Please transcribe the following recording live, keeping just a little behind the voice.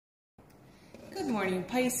Good morning,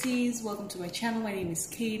 Pisces. Welcome to my channel. My name is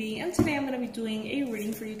Katie, and today I'm going to be doing a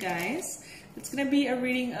reading for you guys. It's going to be a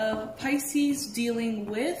reading of Pisces dealing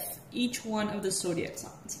with each one of the zodiac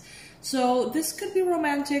signs. So this could be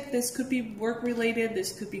romantic, this could be work related,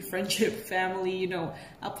 this could be friendship, family, you know,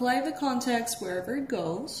 apply the context wherever it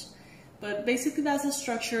goes. But basically that's the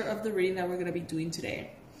structure of the reading that we're going to be doing today.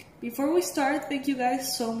 Before we start, thank you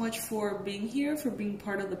guys so much for being here, for being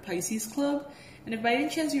part of the Pisces Club. And if by any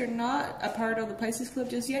chance you're not a part of the Pisces Club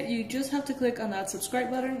just yet, you just have to click on that subscribe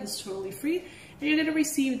button. It's totally free. And you're going to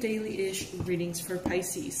receive daily-ish readings for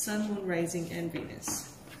Pisces, Sun, Moon, Rising, and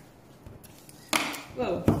Venus.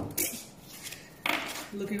 Whoa.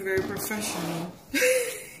 Looking very professional.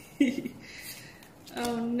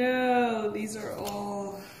 Oh no, these are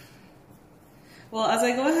all... Well, as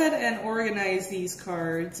I go ahead and organize these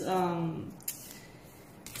cards,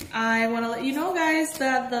 I want to let you know, guys,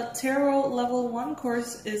 that the Tarot Level 1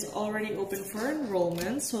 course is already open for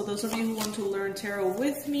enrollment. So those of you who want to learn Tarot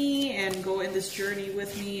with me and go in this journey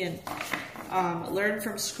with me and learn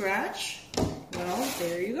from scratch, well,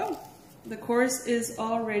 there you go. The course is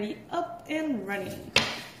already up and running.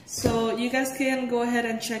 So you guys can go ahead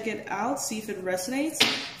and check it out, see if it resonates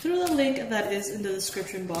through the link that is in the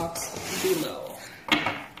description box below.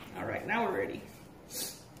 Alright, now we're ready.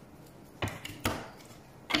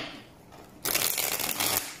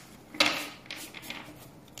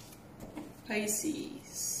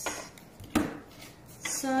 Pisces.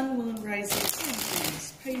 Sun, Moon, Rising,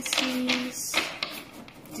 Venus. Pisces.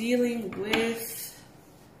 Dealing with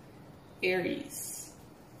Aries.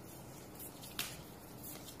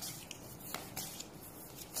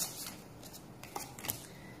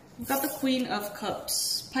 We've got the Queen of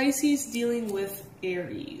Cups. Pisces dealing with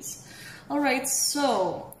Aries. Alright,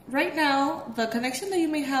 so right now, the connection that you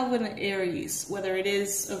may have with an Aries, whether it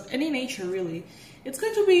is of any nature really, it's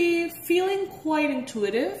going to be feeling quite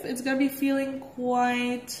intuitive. It's going to be feeling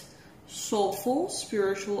quite soulful,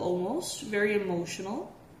 spiritual almost, very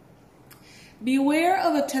emotional. Beware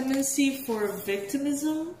of a tendency for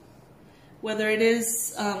victimism, whether it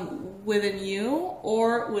is within you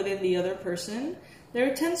or within the other person.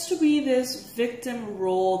 There tends to be this victim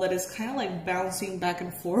role that is kind of like bouncing back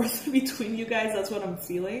and forth between you guys. That's what I'm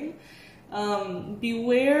feeling.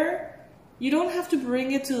 Beware. You don't have to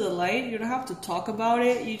bring it to the light. You don't have to talk about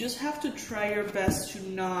it. You just have to try your best to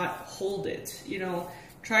not hold it. You know,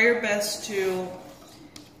 try your best to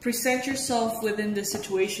present yourself within this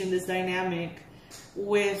situation, this dynamic,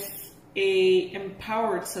 with a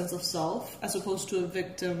empowered sense of self as opposed to a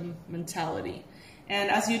victim mentality. And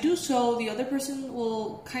as you do so, the other person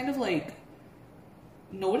will kind of like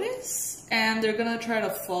notice and they're gonna try to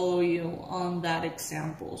follow you on that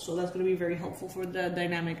example. So that's gonna be very helpful for the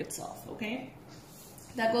dynamic itself, okay?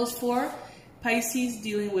 That goes for Pisces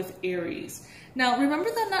dealing with Aries. Now remember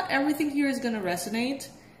that not everything here is gonna resonate.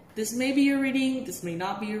 This may be your reading, this may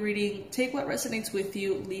not be your reading. Take what resonates with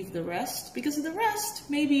you, leave the rest, because the rest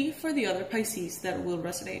may be for the other Pisces that will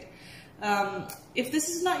resonate. If this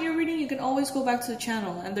is not your reading, you can always go back to the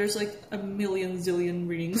channel and there's like a million zillion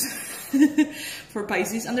readings for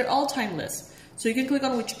Pisces and they're all timeless. So you can click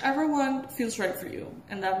on whichever one feels right for you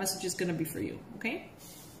and that message is going to be for you, okay?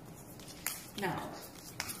 Now,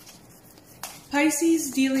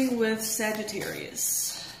 Pisces dealing with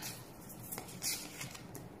Sagittarius.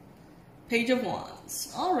 Page of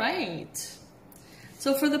Wands. All right.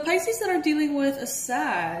 So for the Pisces that are dealing with a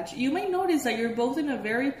Sag, you may notice that you're both in a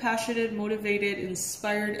very passionate, motivated,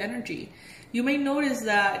 inspired energy. You may notice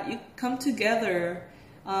that you come together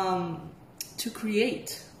to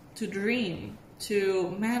create, to dream,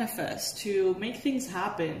 to manifest, to make things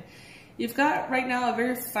happen. You've got right now a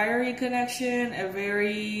very fiery connection, a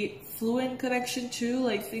very fluent connection too,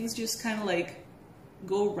 like things just kind of like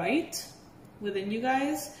go right within you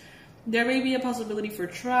guys. There may be a possibility for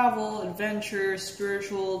travel, adventure,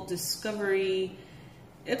 spiritual discovery.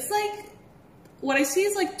 It's like, what I see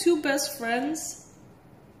is like two best friends,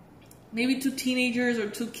 maybe two teenagers or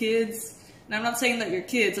two kids. And I'm not saying that you're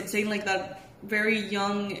kids, I'm saying like that very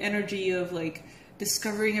young energy of like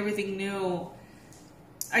discovering everything new.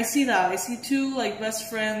 I see that. I see two like best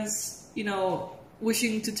friends, you know,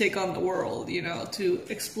 wishing to take on the world, you know, to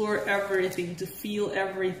explore everything, to feel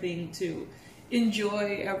everything, to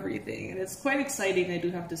enjoy everything, and it's quite exciting, I do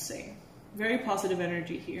have to say. Very positive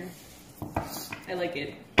energy here. I like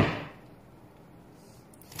it.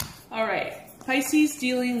 Alright, Pisces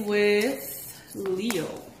dealing with Leo.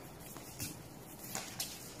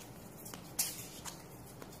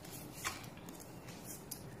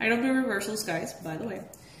 I don't do reversals, guys, by the way.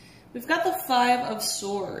 We've got the Five of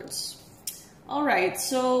Swords. Alright,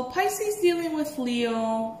 so Pisces dealing with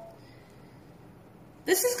Leo.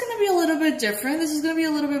 This is going to be a little bit different. This is going to be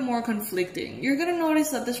a little bit more conflicting. You're going to notice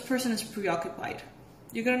that this person is preoccupied.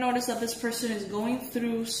 You're going to notice that this person is going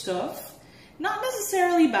through stuff, not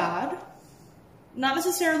necessarily bad, not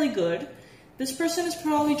necessarily good. This person is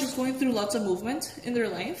probably just going through lots of movement in their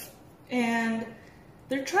life, and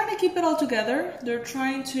they're trying to keep it all together. They're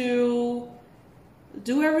trying to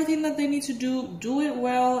do everything that they need to do it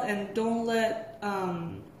well, and don't let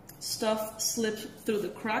stuff slip through the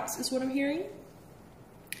cracks, is what I'm hearing.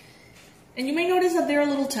 And you may notice that they're a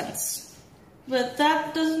little tense, but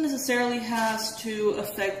that doesn't necessarily have to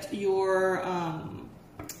affect your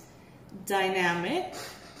dynamic.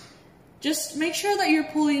 Just make sure that you're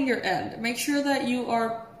pulling your end. Make sure that you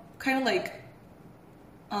are kind of like,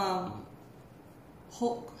 how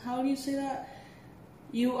do you say that?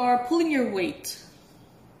 You are pulling your weight.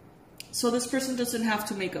 So this person doesn't have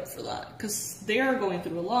to make up for that, because they are going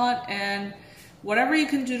through a lot, and whatever you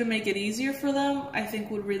can do to make it easier for them, I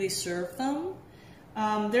think would really serve them.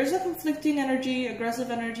 There's a conflicting energy,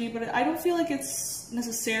 aggressive energy, but I don't feel like it's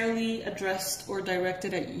necessarily addressed or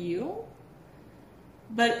directed at you.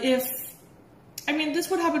 But this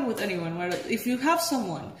would happen with anyone, right? If you have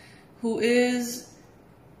someone who is,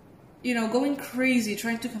 going crazy,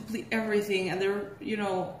 trying to complete everything, and they're,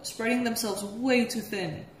 spreading themselves way too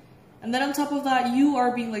thin. And then on top of that, you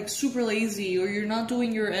are being like super lazy, or you're not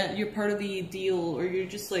doing your part of the deal, or you're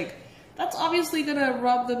just like, that's obviously gonna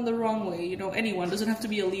rub them the wrong way. Anyone, doesn't have to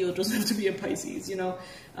be a Leo, doesn't have to be a Pisces,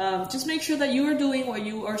 just make sure that you are doing what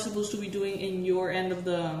you are supposed to be doing in your end of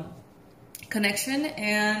the connection,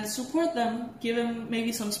 and support them, give them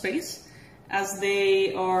maybe some space as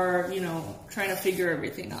they are, trying to figure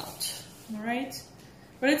everything out. All right.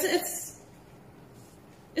 But it's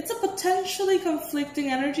a potentially conflicting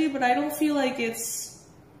energy, but I don't feel like it's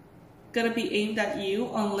gonna be aimed at you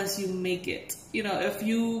unless you make it. If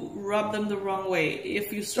you rub them the wrong way,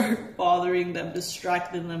 if you start bothering them,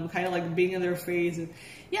 distracting them, kind of like being in their face, and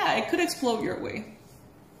yeah, it could explode your way.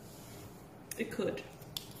 It could.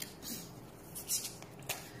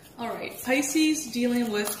 All right, Pisces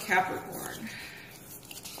dealing with Capricorn.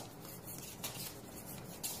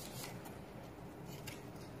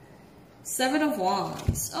 Seven of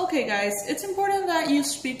Wands. Okay, guys, it's important that you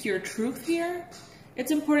speak your truth here.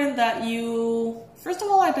 It's important that you, first of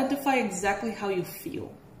all, identify exactly how you feel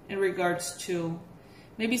in regards to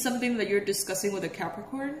maybe something that you're discussing with a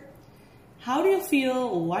Capricorn. How do you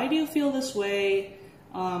feel? Why do you feel this way?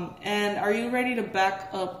 And are you ready to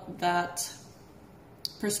back up that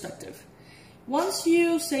perspective? Once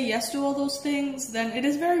you say yes to all those things, then it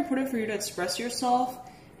is very important for you to express yourself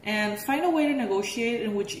and find a way to negotiate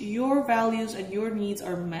in which your values and your needs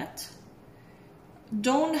are met.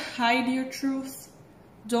 Don't hide your truth.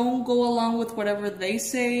 Don't go along with whatever they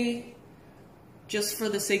say just for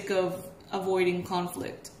the sake of avoiding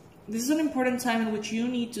conflict. This is an important time in which you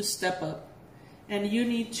need to step up, and you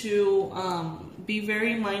need to be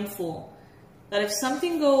very mindful that if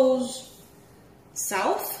something goes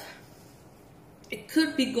south, it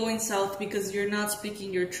could be going south because you're not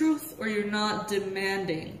speaking your truth, or you're not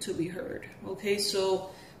demanding to be heard. Okay,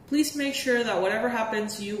 so please make sure that whatever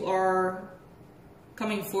happens, you are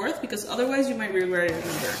coming forth, because otherwise you might regret it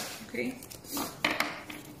later. Okay.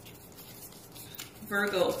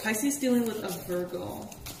 Virgo. Pisces dealing with a Virgo.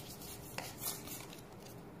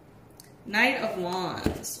 Knight of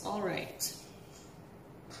Wands. All right.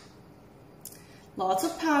 Lots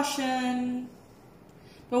of passion.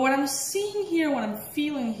 But what I'm seeing here, what I'm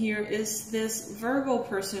feeling here, is this Virgo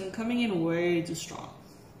person coming in way too strong.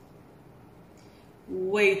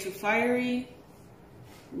 Way too fiery.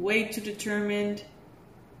 Way too determined.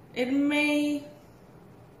 It may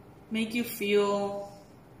make you feel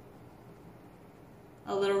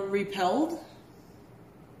a little repelled.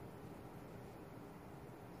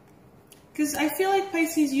 Because I feel like,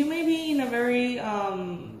 Pisces, you may be in a very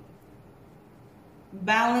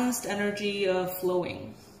balanced energy of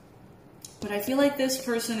flowing. But I feel like this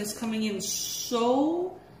person is coming in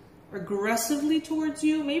so aggressively towards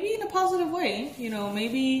you, maybe in a positive way,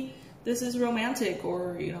 maybe this is romantic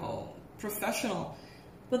or, professional,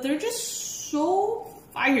 but they're just so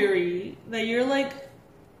fiery that you're like,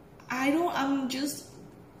 it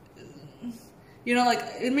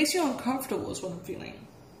makes you uncomfortable is what I'm feeling.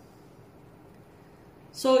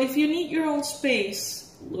 So if you need your own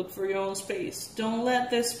space, look for your own space. Don't let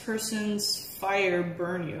this person's fire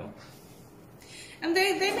burn you. And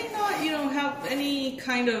they may not, have any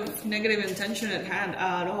kind of negative intention at hand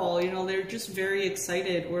at all. They're just very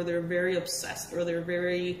excited, or they're very obsessed, or they're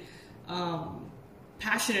very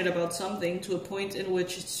passionate about something to a point in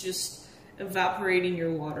which it's just evaporating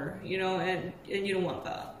your water, and you don't want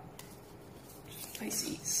that.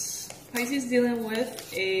 Pisces. Pisces dealing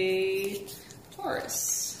with a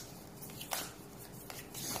Taurus.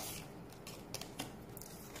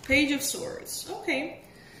 Page of Swords. Okay.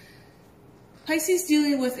 Pisces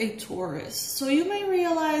dealing with a Taurus. So you may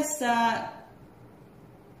realize that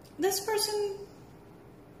this person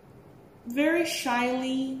very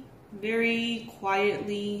shyly, very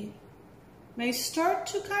quietly may start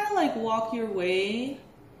to kind of like walk your way.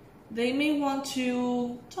 They may want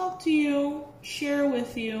to talk to you, share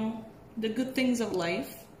with you the good things of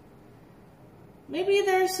life. Maybe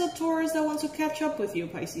there's a Taurus that wants to catch up with you,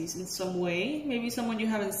 Pisces, in some way. Maybe someone you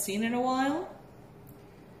haven't seen in a while.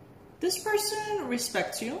 This person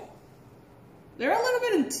respects you. They're a little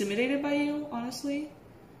bit intimidated by you, honestly.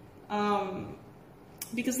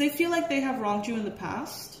 Because they feel like they have wronged you in the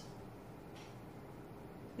past.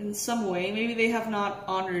 In some way. Maybe they have not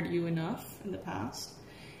honored you enough in the past.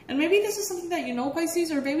 And maybe this is something that you know,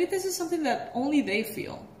 Pisces, or maybe this is something that only they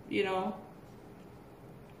feel, you know.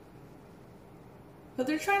 But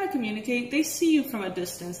they're trying to communicate. They see you from a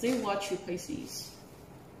distance. They watch you, Pisces.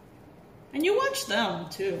 And you watch them,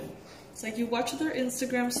 too. It's like you watch their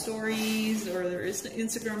Instagram stories or their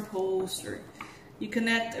Instagram posts, or you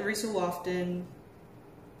connect every so often.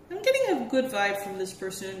 I'm getting a good vibe from this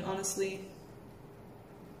person, honestly.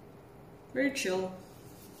 Very chill.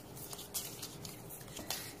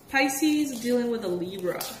 Pisces dealing with a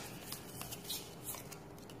Libra.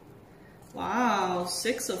 Wow,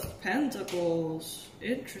 6 of Pentacles.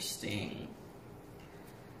 Interesting.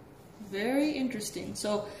 Very interesting.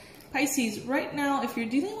 So, Pisces, right now, if you're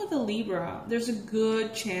dealing with a Libra, there's a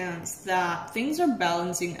good chance that things are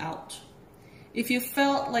balancing out. If you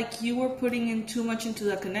felt like you were putting in too much into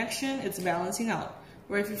the connection, it's balancing out.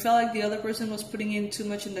 Or if you felt like the other person was putting in too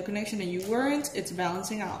much in the connection and you weren't, it's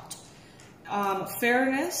balancing out.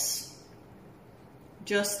 Fairness,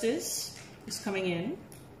 justice is coming in.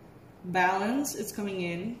 Balance is coming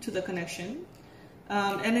in to the connection.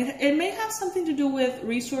 And it may have something to do with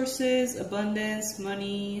resources, abundance,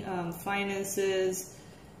 money, finances.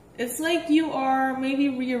 It's like you are maybe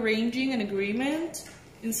rearranging an agreement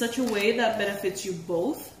in such a way that benefits you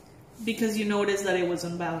both because you noticed that it was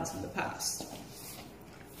unbalanced in the past.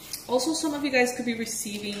 Also, some of you guys could be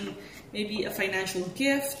receiving maybe a financial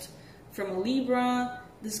gift from a Libra.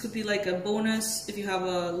 This could be like a bonus if you have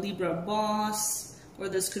a Libra boss, or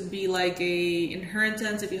this could be like a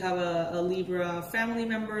inheritance if you have a Libra family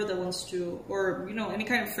member that wants to, or you know, any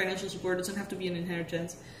kind of financial support. It doesn't have to be an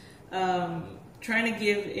inheritance. Trying to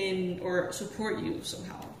give in or support you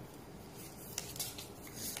somehow.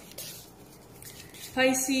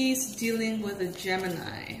 Pisces dealing with a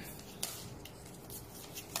Gemini.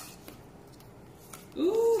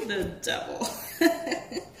 Ooh, the devil.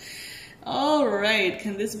 All right,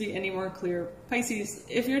 can this be any more clear? Pisces,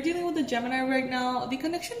 if you're dealing with a Gemini right now, the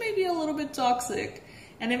connection may be a little bit toxic,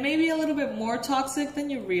 and it may be a little bit more toxic than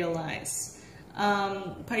you realize.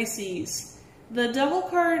 Pisces, the devil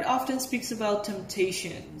card often speaks about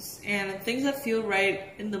temptations and things that feel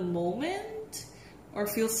right in the moment or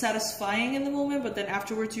feel satisfying in the moment, but then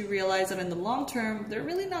afterwards you realize that in the long term, they're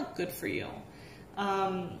really not good for you.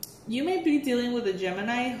 You may be dealing with a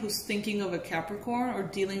Gemini who's thinking of a Capricorn or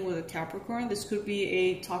dealing with a Capricorn. This could be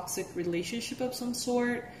a toxic relationship of some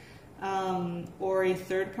sort, or a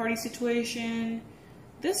third-party situation.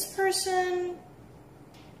 This person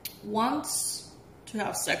wants to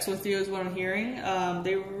have sex with you is what I'm hearing.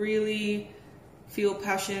 They really feel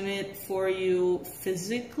passionate for you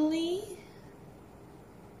physically.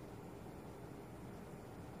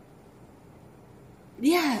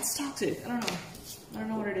 Yeah, it's toxic. I don't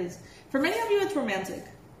know what it is. For many of you, it's romantic.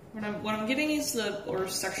 What I'm getting is or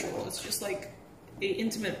sexual. It's just like a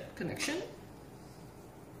intimate connection.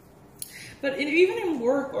 But even in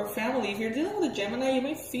work or family, if you're dealing with a Gemini, you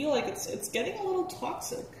may feel like it's getting a little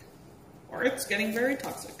toxic, or it's getting very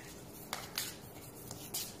toxic.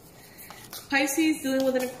 Pisces dealing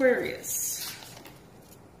with an Aquarius.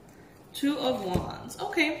 2 of Wands.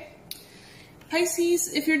 Okay.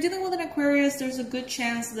 Pisces, if you're dealing with an Aquarius, there's a good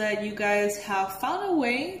chance that you guys have found a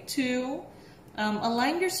way to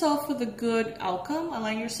align yourself with a good outcome,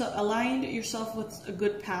 align yourself with a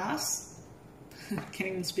good path.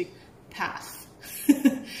 Can't even speak. Path.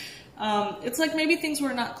 It's like maybe things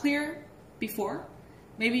were not clear before.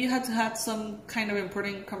 Maybe you had to have some kind of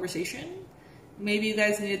important conversation. Maybe you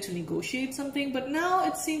guys needed to negotiate something, but now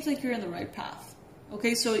it seems like you're in the right path.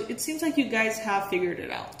 Okay, so it seems like you guys have figured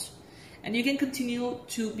it out. And you can continue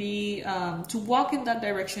to be, to walk in that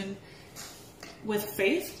direction with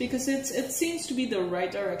faith, because it seems to be the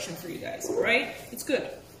right direction for you guys, right? It's good.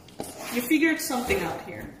 You figured something out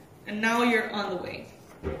here, and now you're on the way.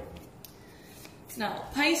 Now,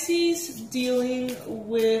 Pisces dealing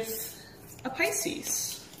with a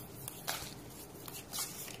Pisces.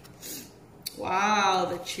 Wow,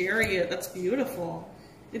 the Chariot, that's beautiful.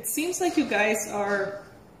 It seems like you guys are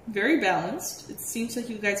very balanced. It seems like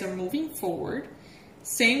you guys are moving forward.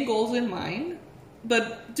 Same goals in mind,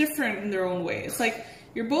 but different in their own way. It's like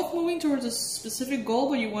you're both moving towards a specific goal,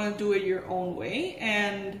 but you want to do it your own way.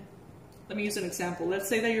 And let me use an example. Let's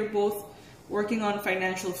say that you're both working on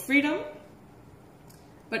financial freedom,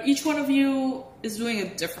 but each one of you is doing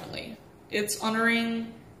it differently. It's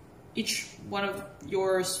honoring each one of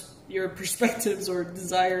your perspectives or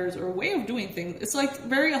desires or way of doing things. It's like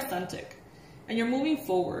very authentic. And you're moving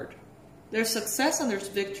forward. There's success and there's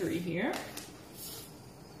victory here.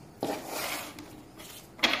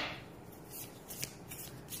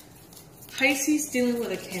 Pisces dealing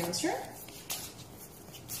with a Cancer.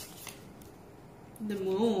 The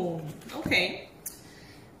Moon. Okay.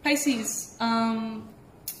 Pisces,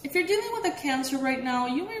 if you're dealing with a Cancer right now,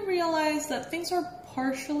 you may realize that things are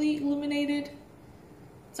partially illuminated.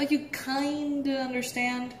 It's like you kind of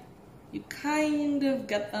understand. You kind of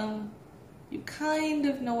get them. You kind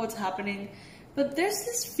of know what's happening. But there's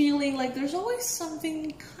this feeling like there's always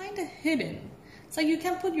something kind of hidden. It's like you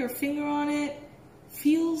can't put your finger on it.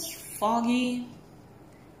 Feels foggy.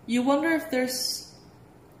 You wonder if there's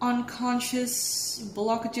unconscious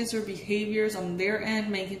blockages or behaviors on their end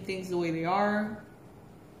making things the way they are,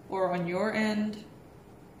 or on your end.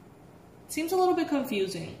 It seems a little bit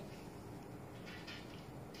confusing.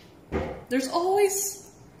 There's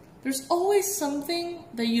always something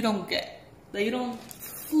that you don't get, that you don't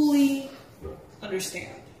fully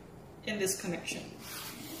understand in this connection.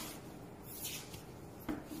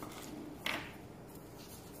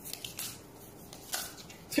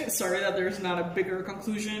 Sorry that there's not a bigger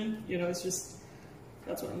conclusion. You know, it's just,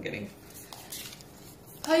 that's what I'm getting.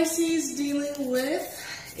 Pisces dealing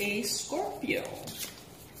with a Scorpio.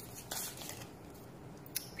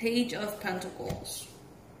 Page of Pentacles.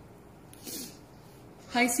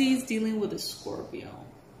 Pisces dealing with a Scorpio.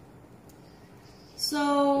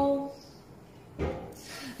 So,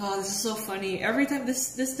 oh, this is so funny. Every time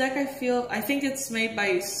this deck, I think it's made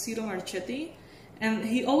by Ciro Marchetti. And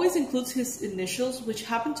he always includes his initials, which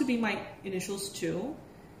happen to be my initials too.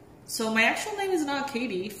 So my actual name is not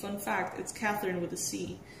Katie. Fun fact, it's Catherine with a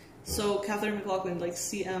C. So Catherine McLaughlin, like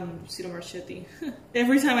CM, Ciro Marchetti.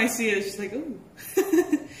 Every time I see it, it's just like, ooh.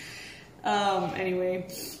 Anyway,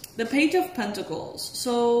 the Page of Pentacles.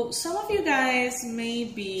 So some of you guys may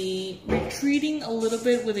be retreating a little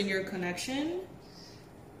bit within your connection.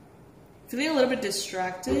 Feeling a little bit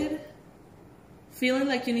distracted. Feeling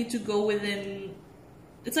like you need to go within.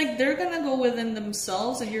 It's like they're going to go within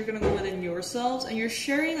themselves and you're going to go within yourselves, and you're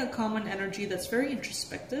sharing a common energy that's very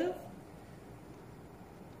introspective.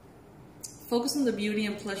 Focus on the beauty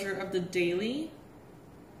and pleasure of the daily.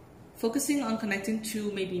 Focusing on connecting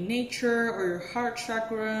to maybe nature or your heart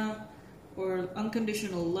chakra or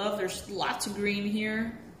unconditional love. There's lots of green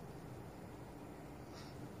here.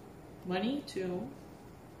 Money too.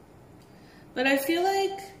 But I feel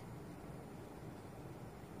like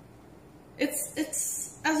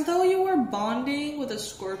it's as though you were bonding with a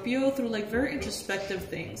Scorpio through like very introspective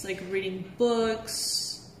things, like reading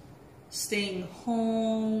books, staying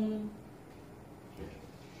home,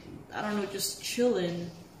 I don't know, just chilling.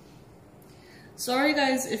 Sorry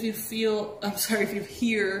guys if you feel, I'm sorry if you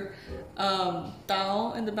hear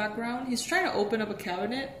Tao in the background. He's trying to open up a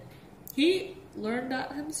cabinet. He learned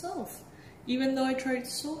that himself. Even though I tried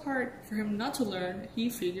so hard for him not to learn, he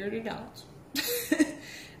figured it out.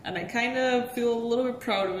 And I kind of feel a little bit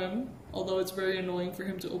proud of him, although it's very annoying for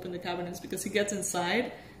him to open the cabinets because he gets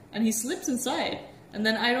inside and he slips inside. And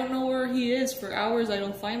then I don't know where he is for hours. I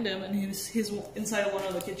don't find him, and he's inside one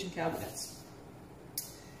of the kitchen cabinets.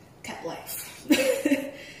 Cat life.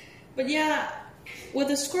 But yeah, with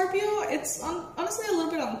the Scorpio, it's honestly a little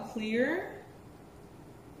bit unclear.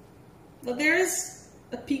 But there is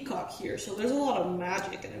a peacock here, so there's a lot of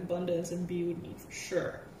magic and abundance and beauty for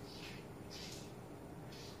sure.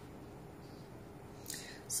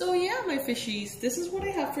 So yeah, my fishies, this is what I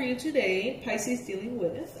have for you today. Pisces dealing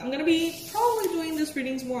with. I'm going to be probably doing these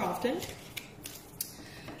readings more often.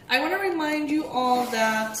 I want to remind you all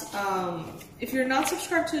that if you're not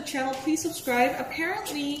subscribed to the channel, please subscribe.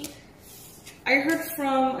 Apparently, I heard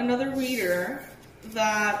from another reader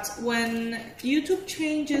that when YouTube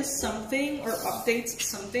changes something or updates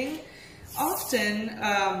something, often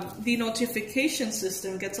the notification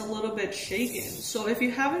system gets a little bit shaken. So if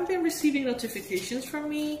you haven't been receiving notifications from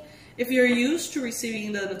me, if you're used to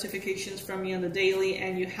receiving the notifications from me on the daily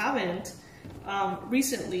and you haven't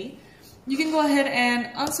recently, you can go ahead and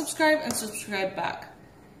unsubscribe and subscribe back,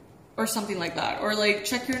 or something like that. Or like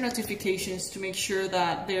check your notifications to make sure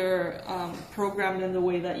that they're programmed in the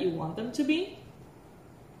way that you want them to be.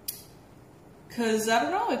 Because, I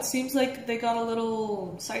don't know, it seems like they got a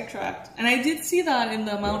little sidetracked. And I did see that in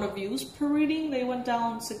the amount of views per reading, they went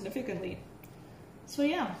down significantly. So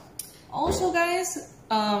yeah. Also, guys,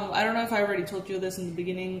 I don't know if I already told you this in the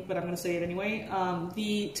beginning, but I'm going to say it anyway.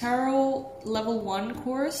 The Tarot Level 1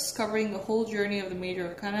 course, covering the whole journey of the Major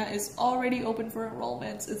Arcana, is already open for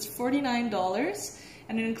enrollments. It's $49,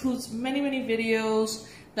 and it includes many, many videos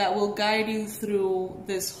that will guide you through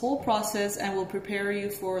this whole process and will prepare you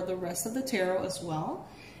for the rest of the tarot as well.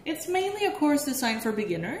 It's mainly a course designed for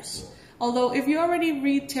beginners. Although if you already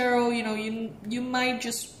read tarot, you know, you might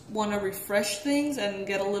just want to refresh things and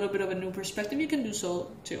get a little bit of a new perspective. You can do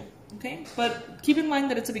so too, okay? But keep in mind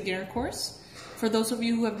that it's a beginner course for those of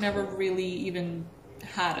you who have never really even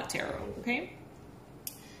had a tarot, okay?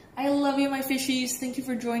 I love you, my fishies. Thank you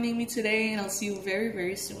for joining me today, and I'll see you very,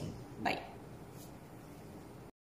 very soon. Bye.